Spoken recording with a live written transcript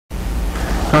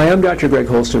Hi, I'm Dr. Greg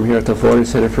Holstrom here at the Florida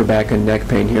Center for Back and Neck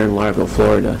Pain here in Largo,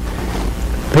 Florida.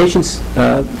 Patients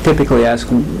typically ask,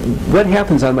 what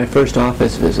happens on my first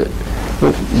office visit?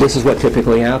 Well, this is what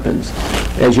typically happens.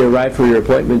 As you arrive for your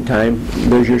appointment time,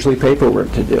 there's usually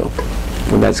paperwork to do.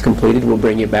 When that's completed, we'll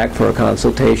bring you back for a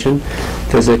consultation,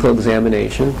 physical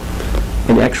examination,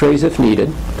 and x-rays if needed,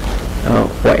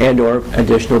 and/or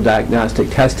additional diagnostic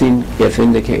testing if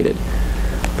indicated.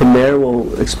 From there,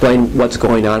 we'll explain what's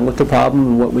going on with the problem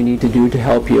and what we need to do to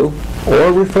help you,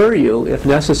 or refer you, if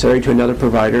necessary, to another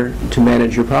provider to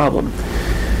manage your problem.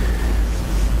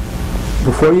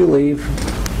 Before you leave,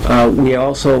 we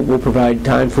also will provide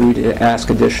time for you to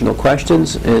ask additional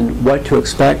questions and what to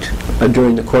expect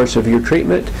during the course of your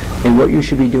treatment and what you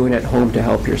should be doing at home to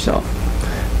help yourself.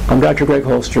 I'm Dr. Greg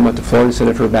Holstrom at the Florida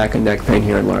Center for Back and Neck Pain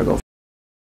here in Largo.